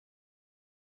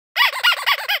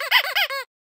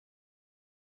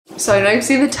So I know you've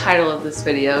seen the title of this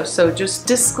video, so just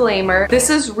disclaimer,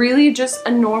 this is really just a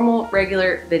normal,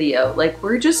 regular video. Like,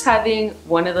 we're just having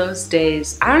one of those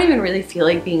days. I don't even really feel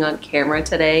like being on camera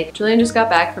today. Julian just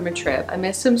got back from a trip. I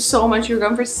missed him so much. We were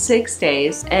gone for 6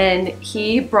 days, and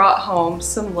he brought home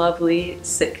some lovely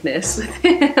sickness with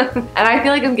him. And I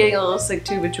feel like I'm getting a little sick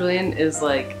too, but Julian is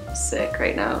like sick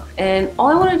right now. And all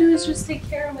I want to do is just take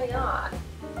care of my yacht.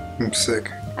 I'm sick.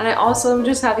 And I also am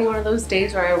just having one of those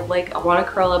days where I want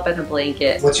to curl up in a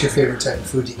blanket. What's your favorite type of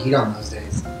food to eat on those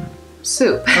days?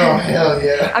 Soup. Oh, hell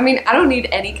yeah. I mean, I don't need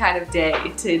any kind of day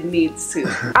to need soup.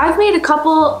 I've made a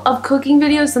couple of cooking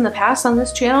videos in the past on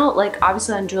this channel. Like,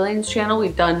 obviously on Julian's channel,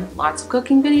 we've done lots of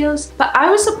cooking videos. But I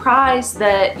was surprised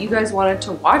that you guys wanted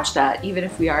to watch that, even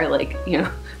if we are like, you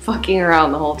know, fucking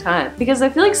around the whole time. Because I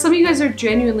feel like some of you guys are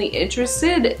genuinely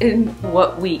interested in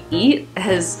what we eat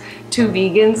as 2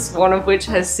 vegans, one of which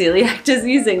has celiac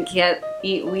disease and can't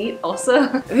eat wheat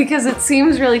also. Because it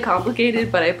seems really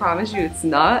complicated, but I promise you it's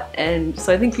not. And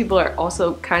so I think people are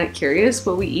also kind of curious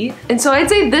what we eat. And so I'd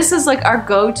say this is like our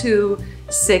go-to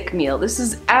sick meal. This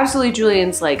is absolutely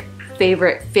Julian's like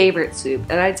favorite soup,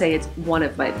 and I'd say it's one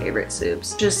of my favorite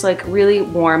soups. Just like really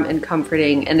warm and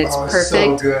comforting, and it's perfect.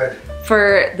 So good.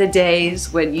 For the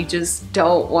days when you just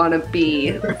don't want to be.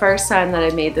 The first time that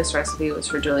I made this recipe was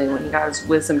for Julian when he got his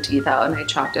wisdom teeth out, and I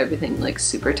chopped everything like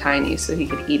super tiny so he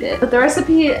could eat it. But the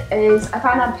recipe is, I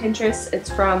found on Pinterest,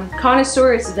 it's from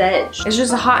Connoisseur's Veg. It's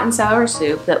just a hot and sour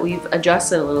soup that we've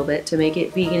adjusted a little bit to make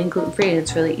it vegan and gluten-free, and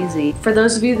it's really easy. For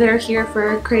those of you that are here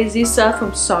for crazy stuff,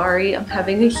 I'm sorry. I'm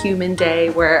having a human day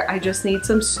where I just need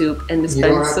some soup and to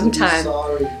spend some time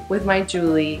with my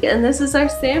Julie. And this is our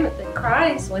Salmon that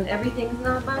cries when everything's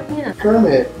not about him.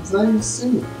 Kermit, it's not even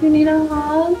soup. You need a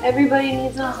hug? Everybody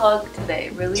needs a hug today,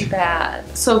 really bad.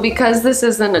 So because this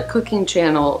isn't a cooking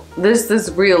channel, this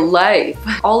is real life.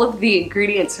 All of the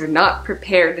ingredients are not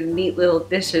prepared in neat little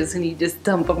dishes and you just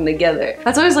dump them together.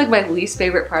 That's always like my least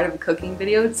favorite part of a cooking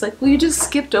video. It's like, well, you just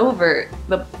skipped over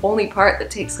the only part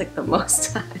that takes like the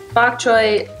most time. Bok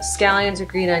choy, scallions or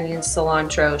green onions,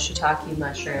 cilantro, shiitake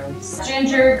mushrooms,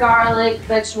 ginger, garlic,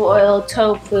 vegetable oil,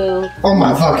 tofu. Oh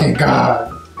my fucking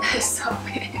god. It's so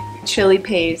big. Chili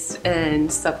paste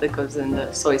and stuff that goes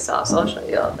into soy sauce. I'll show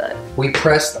you all that. We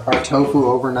pressed our tofu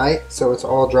overnight, so it's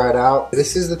all dried out.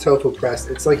 This is the tofu pressed.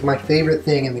 It's like my favorite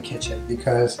thing in the kitchen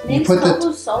because you put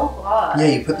the so hot. Yeah,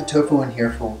 you put the tofu in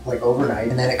here for like overnight,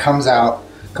 and then it comes out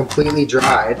completely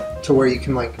dried to where you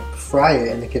can like fry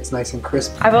it and it gets nice and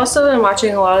crispy. I've also been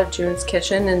watching a lot of June's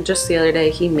Kitchen, and just the other day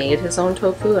he made his own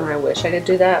tofu, and I wish I could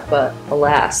do that, but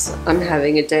alas, I'm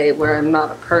having a day where I'm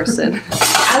not a person.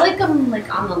 I like them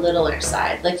like on the littler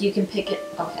side. Like you can pick it,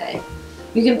 okay.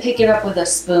 You can pick it up with a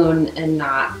spoon and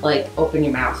not like open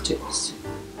your mouth too.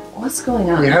 What's going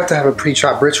on? You have to have a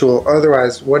pre-chop ritual,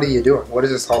 otherwise what are you doing? What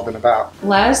has this all been about?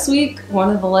 Last week,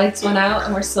 one of the lights went out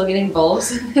and we're still getting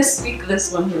bowls. This week,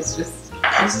 this one was just,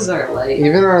 this is our light.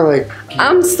 Even our like...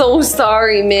 I'm so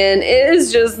sorry, man. It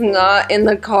is just not in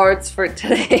the cards for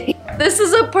today. This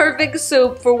is a perfect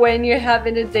soup for when you're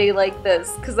having a day like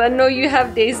this, because I know you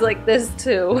have days like this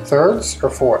too. Thirds or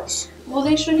fourths? Well,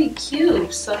 they should be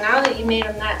cubes, so now that you made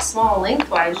them that small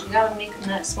lengthwise, you gotta make them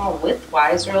that small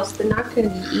widthwise, or else they're not gonna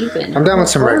be even. I'm down with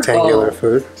some rectangular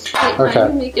food. Wait, okay. Now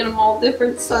you're making them all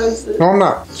different sizes. No, I'm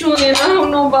not. Julian, I don't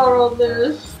know about all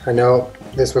this. I know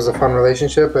this was a fun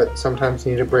relationship, but sometimes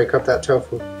you need to break up that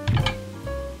tofu.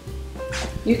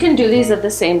 You can do these at the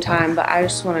same time, but I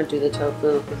just want to do the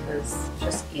tofu because it's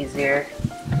just easier.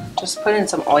 Just put in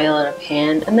some oil in a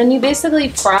pan, and then you basically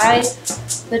fry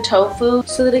the tofu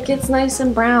so that it gets nice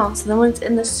and brown. So then when it's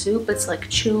in the soup, it's like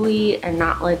chewy and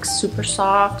not like super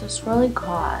soft. It's really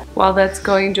good. While that's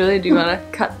going, Julie, do you want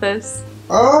to cut this?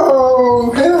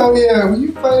 Oh, hell yeah. Were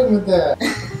you fighting with that?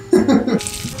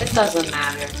 It doesn't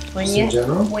matter.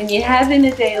 When you're having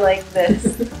a day like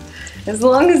this, as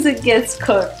long as it gets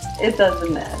cooked, it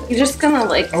doesn't matter. You're just gonna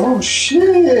like... Oh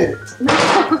shit!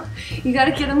 No, you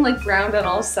gotta get them like browned on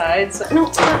all sides.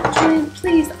 No, stop, Julian,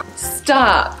 please.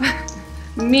 Stop.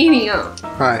 Medium.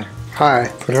 High.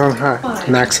 High. Put it on high.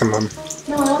 Fine. Maximum.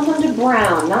 No, I want them to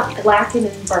brown, not blacken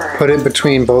and burn. Put it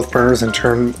between both burners and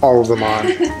turn all of them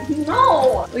on.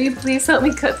 No! Will you please help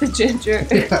me cut the ginger?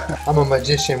 I'm a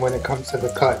magician when it comes to the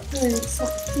cut. Please.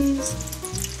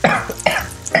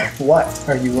 What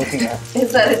are you looking at?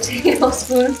 Is that a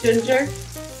tablespoon of ginger?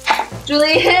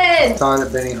 Julian! Saw it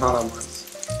at Benihana once.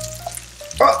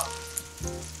 Oh!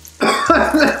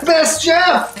 The best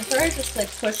chef! I thought I just like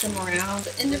push them around.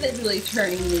 Individually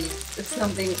turning these is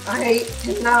something I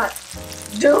cannot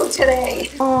do today.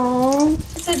 Oh,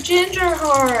 it's a ginger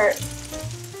heart.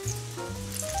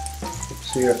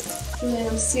 See ya. Julian,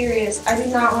 I'm serious. I do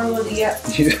not want to go to the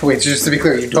ER. Wait, just to be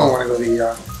clear, you don't want to go to the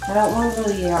ER. I don't want to go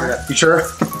to the ER. Okay. You sure?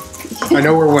 I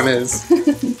know where one is.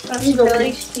 That's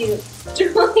really cute.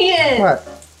 Julian! What?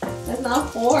 That's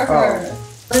not for her.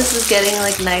 Oh. This is getting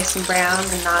like nice and brown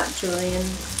and not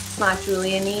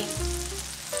Julian-y.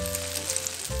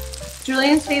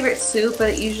 Julian's favorite soup, but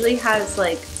it usually has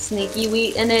like sneaky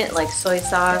wheat in it, like soy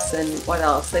sauce and what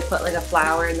else? They put like a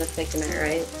flour in the thickener,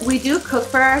 right? We do cook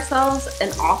for ourselves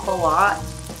an awful lot,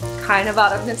 kind of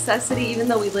out of necessity, even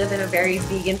though we live in a very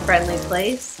vegan-friendly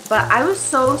place. But I was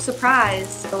so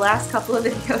surprised the last couple of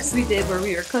videos we did where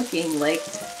we were cooking, like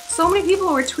so many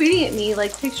people were tweeting at me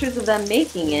like pictures of them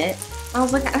making it. I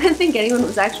was like, I didn't think anyone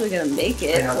was actually gonna make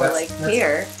it or like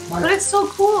care. But it's so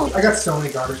cool. I got so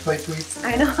many garbage plate tweets.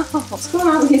 I know. What's going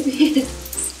on with these?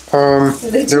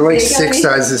 They're like 6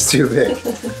 sizes too big.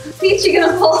 Peach, you're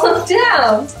gonna pull them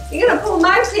down. You're gonna pull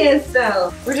my pants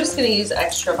down. We're just gonna use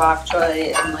extra bok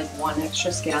choy and like 1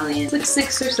 extra scallion. It's like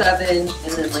 6 or 7 and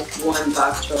then like 1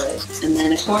 bok choy. And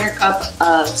then a 1/4 cup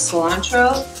of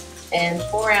cilantro and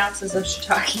 4 ounces of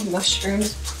shiitake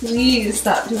mushrooms. Please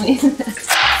stop doing this.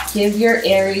 Give your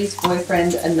Aries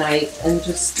boyfriend a knife and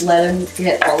just let him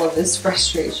get all of his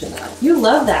frustration out. You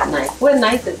love that knife. What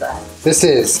knife is that? This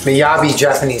is Miyabi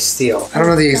Japanese steel. I don't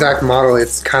know the exact model.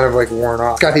 It's kind of like worn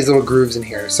off. It's got these little grooves in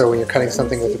here, so when you're cutting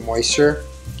something with moisture,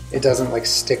 it doesn't like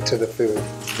stick to the food.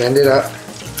 Bend it up.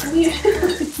 And you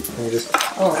just...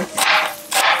 Oh.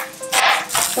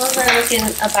 Those are looking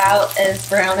about as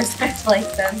brown as I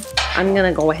like them. I'm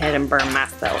gonna go ahead and burn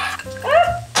myself.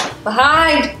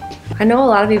 Behind! I know a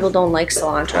lot of people don't like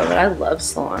cilantro, but I love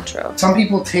cilantro. Some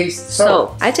people taste soap.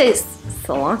 So, I taste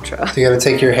cilantro. So you gotta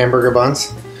take your hamburger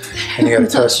buns and you gotta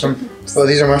toast them. Oh,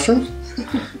 these are mushrooms?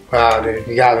 Wow, dude,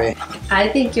 you got me. I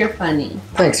think you're funny.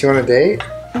 Thanks, you want a date?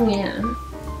 Yeah.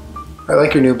 I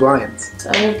like your new blinds. So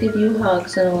I will give you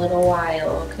hugs in a little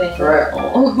while, okay? Right.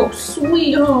 Oh,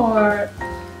 sweetheart.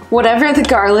 Whatever the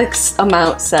garlic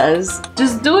amount says,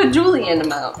 just do a Julian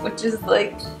amount, which is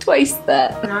like twice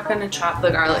that. I'm not gonna chop the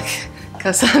garlic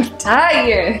because I'm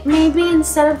tired. Maybe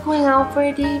instead of going out for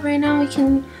a date right now, we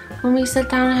can, when we sit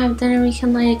down and have dinner, we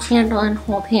can light a candle and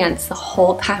hold hands the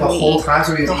whole time we eat. The whole time,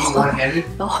 so we have to eat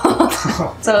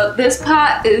one-handed? So this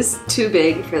pot is too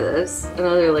big for this,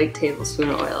 another like tablespoon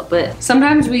of oil. But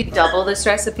sometimes we double this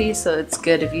recipe, so it's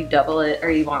good if you double it or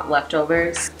you want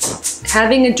leftovers.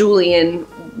 Having a Julian,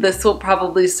 this will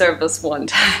probably serve us one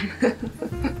time.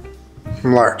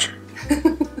 I'm large.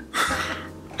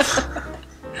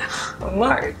 I'm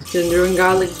large. Ginger and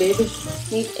garlic, baby.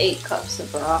 Need 8 cups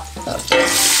of broth.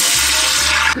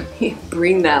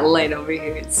 Bring that light over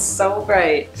here. It's so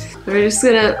bright.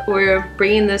 We're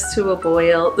bringing this to a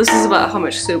boil. This is about how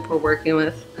much soup we're working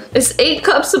with. It's 8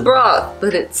 cups of broth,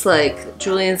 but it's like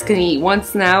Julian's gonna eat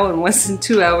once now and once in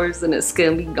 2 hours and it's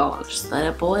gonna be gone. Just let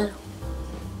it boil.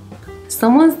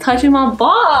 Someone's touching my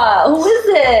ball. Who is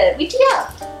it?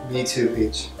 Yeah. Me too,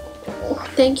 Peach.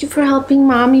 Thank you for helping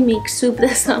mommy make soup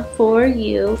this up for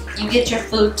you. You get your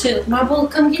food too. Marble,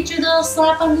 come get your little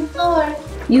slap on the floor.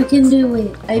 You can do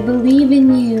it. I believe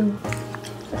in you.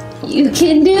 You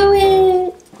can do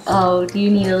it. Oh, do you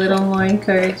need a little more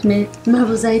encouragement?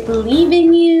 Marbles, I believe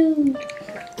in you.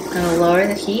 I'm gonna lower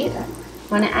the heat.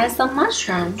 Wanna add some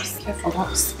mushrooms. Careful,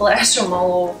 don't splash them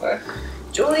all over.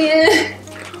 Julian.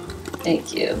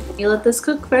 Thank you. You let this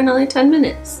cook for another 10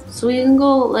 minutes. So we can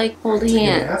go like hold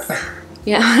hands.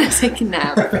 Yeah, I'm gonna take a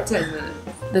nap for 10 minutes.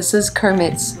 This is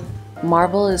Kermit's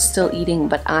Marble is still eating,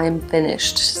 but I'm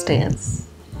finished stance.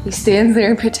 He stands there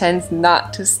and pretends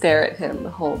not to stare at him the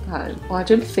whole time.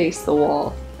 Watch him face the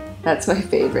wall. That's my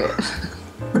favorite.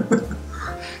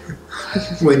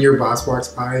 When your boss walks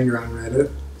by and you're on Reddit.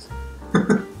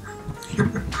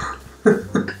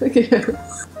 Look at him.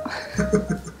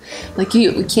 Like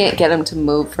we can't get him to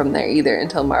move from there either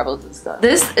until Marbles is done.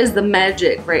 This is the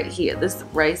magic right here. This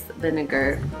rice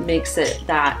vinegar makes it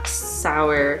that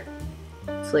sour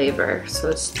flavor. So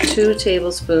it's 2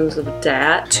 tablespoons of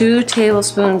that, 2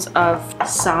 tablespoons of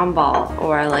sambal,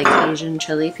 or like Asian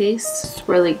chili paste. It's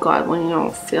really good when you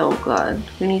don't feel good.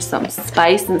 We need some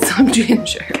spice and some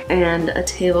ginger. And a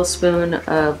tablespoon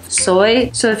of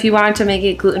soy. So if you wanted to make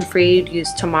it gluten-free, you'd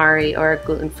use tamari or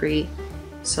gluten-free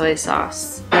soy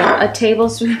sauce. And a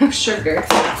tablespoon of sugar,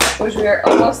 which we are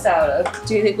almost out of.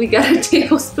 Do you think we got a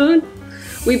tablespoon?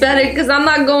 We better, because I'm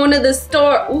not going to the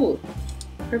store. Ooh,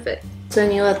 perfect. So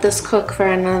then you let this cook for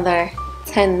another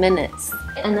 10 minutes.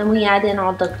 And then we add in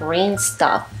all the green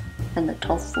stuff and the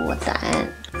tofu at the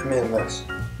end. I'm in this.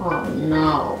 Oh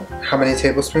no. How many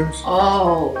tablespoons?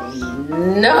 Oh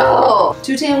no!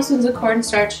 2 tablespoons of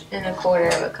cornstarch and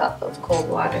 1/4 cup of cold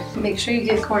water. Make sure you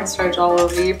get cornstarch all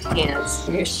over your pants,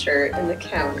 your shirt, and the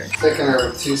counter.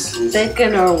 Thickener with 2 C's.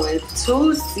 Thickener with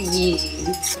 2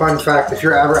 C's. Fun fact, if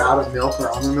you're ever out of milk or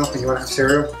almond milk and you want to have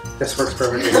cereal, this works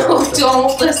perfectly. No,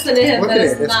 don't listen to him. Look That at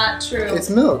is it. not true. It's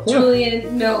milk. Look.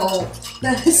 Julian, no.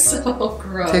 That is so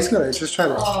gross. Tastes good. Just try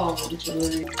that. Oh,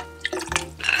 Julian.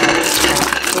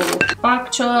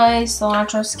 Bok choy,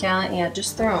 cilantro, scallion. Yeah,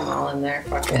 just throw them all in there.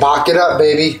 Fuck it. Bok it up,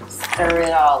 baby. Stir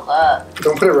it all up.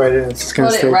 Don't put it right in. It's just gonna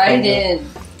Put stay it right in.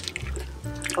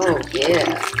 Oh,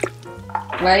 yeah.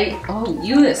 Right? Oh,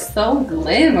 you are so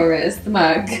glamorous,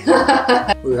 my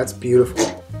God. Ooh, that's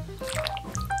beautiful.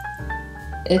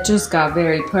 It just got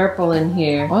very purple in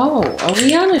here. Oh, are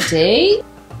we on a date?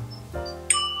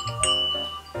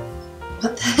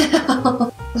 What the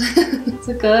hell? Is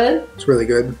it good? It's really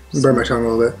good. Burn my tongue a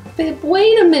little bit. Babe,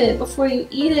 wait a minute before you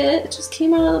eat it. It just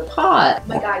came out of the pot. Oh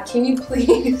my God, can you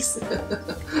please?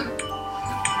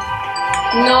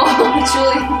 No,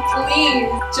 Julie, please.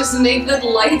 Just make the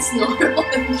lights normal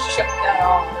and shut that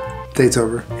off. Date's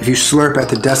over. If you slurp at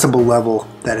the decibel level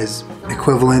that is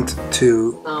equivalent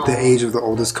to the age of the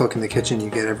oldest cook in the kitchen, you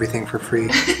get everything for free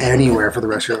anywhere for the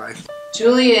rest of your life.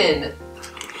 Julian.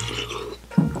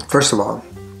 First of all,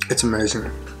 it's amazing.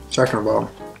 Second of all,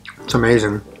 it's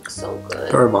amazing. So good.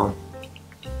 Third of all,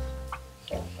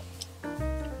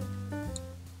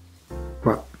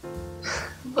 what?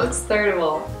 What's third of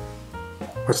all?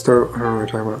 What's third? I don't know what you're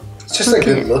talking about. It's just a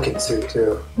good looking soup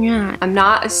too. Yeah. I'm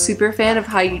not a super fan of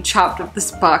how you chopped up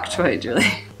this bok choy, Julie.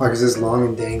 Like, is this long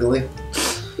and dangly?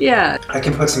 Yeah. I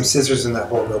can put some scissors in that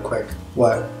bowl real quick.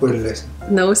 What? What is this?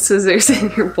 No scissors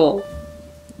in your bowl.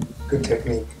 Good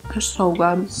technique. That's so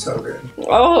good. So good.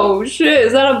 Oh shit,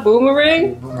 is that a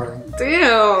boomerang? Boomerang.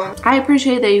 Damn. I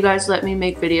appreciate that you guys let me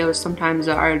make videos sometimes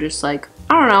that are just like,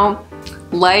 I don't know,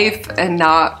 life and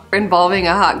not involving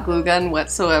a hot glue gun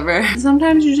whatsoever.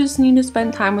 Sometimes you just need to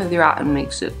spend time with your rat and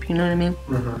make soup, you know what I mean?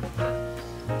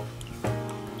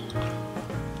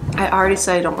 I already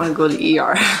said I don't want to go to the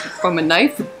ER from a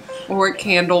knife or a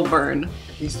candle burn.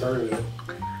 He started it.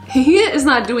 He is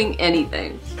not doing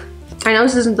anything. I know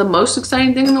this isn't the most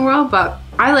exciting thing in the world, but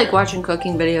I like watching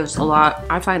cooking videos a lot.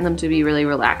 I find them to be really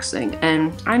relaxing,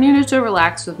 and I needed to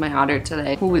relax with my otter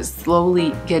today, who is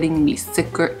slowly getting me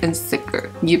sicker and sicker.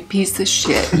 You piece of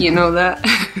shit, you know that?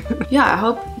 Yeah, I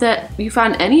hope that you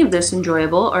found any of this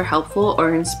enjoyable or helpful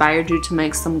or inspired you to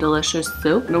make some delicious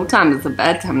soup. No time is a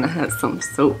bad time to have some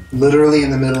soup. Literally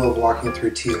in the middle of walking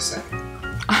through TSA.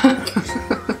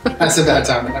 That's a bad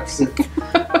time to have soup.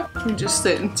 You just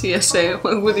sit in TSA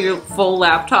with your full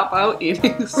laptop out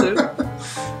eating soup.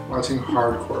 Watching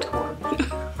hardcore porn.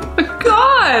 Oh my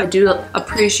God! I do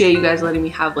appreciate you guys letting me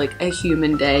have like a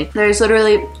human day. There's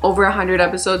literally over 100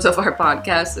 episodes of our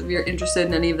podcast. If you're interested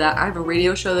in any of that, I have a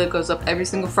radio show that goes up every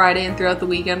single Friday and throughout the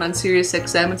weekend on Sirius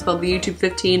XM. It's called the YouTube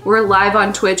 15. We're live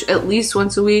on Twitch at least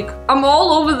once a week. I'm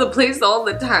all over the place all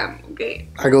the time, okay?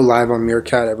 I go live on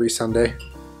Meerkat every Sunday.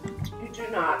 You do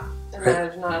not. And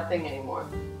that is not a thing anymore.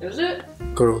 Is it?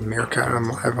 Go to Meerkat, I'm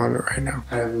live on it right now.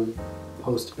 I have a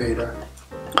post beta.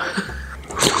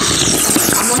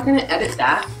 I'm not gonna edit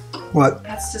that. What?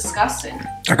 That's disgusting.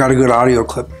 I got a good audio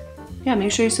clip. Yeah,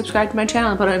 make sure you subscribe to my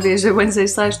channel and put on videos every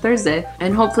Wednesday/Thursday.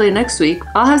 And hopefully next week,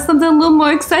 I'll have something a little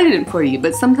more exciting for you.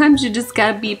 But sometimes you just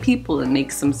gotta be people and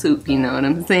make some soup, you know what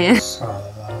I'm saying?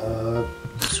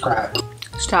 Subscribe.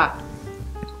 Stop.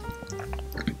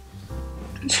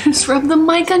 Just rub the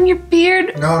mic on your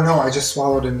beard. No, I just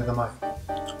swallowed into the mic.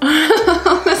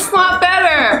 That's not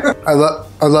better. I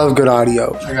love good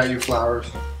audio. I got you flowers.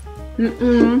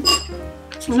 No,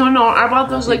 I bought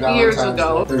those like years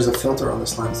ago. There's a filter on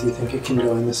this lens. Do you think it can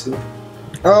go in the soup?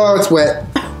 Oh, it's wet.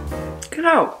 Get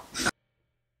out.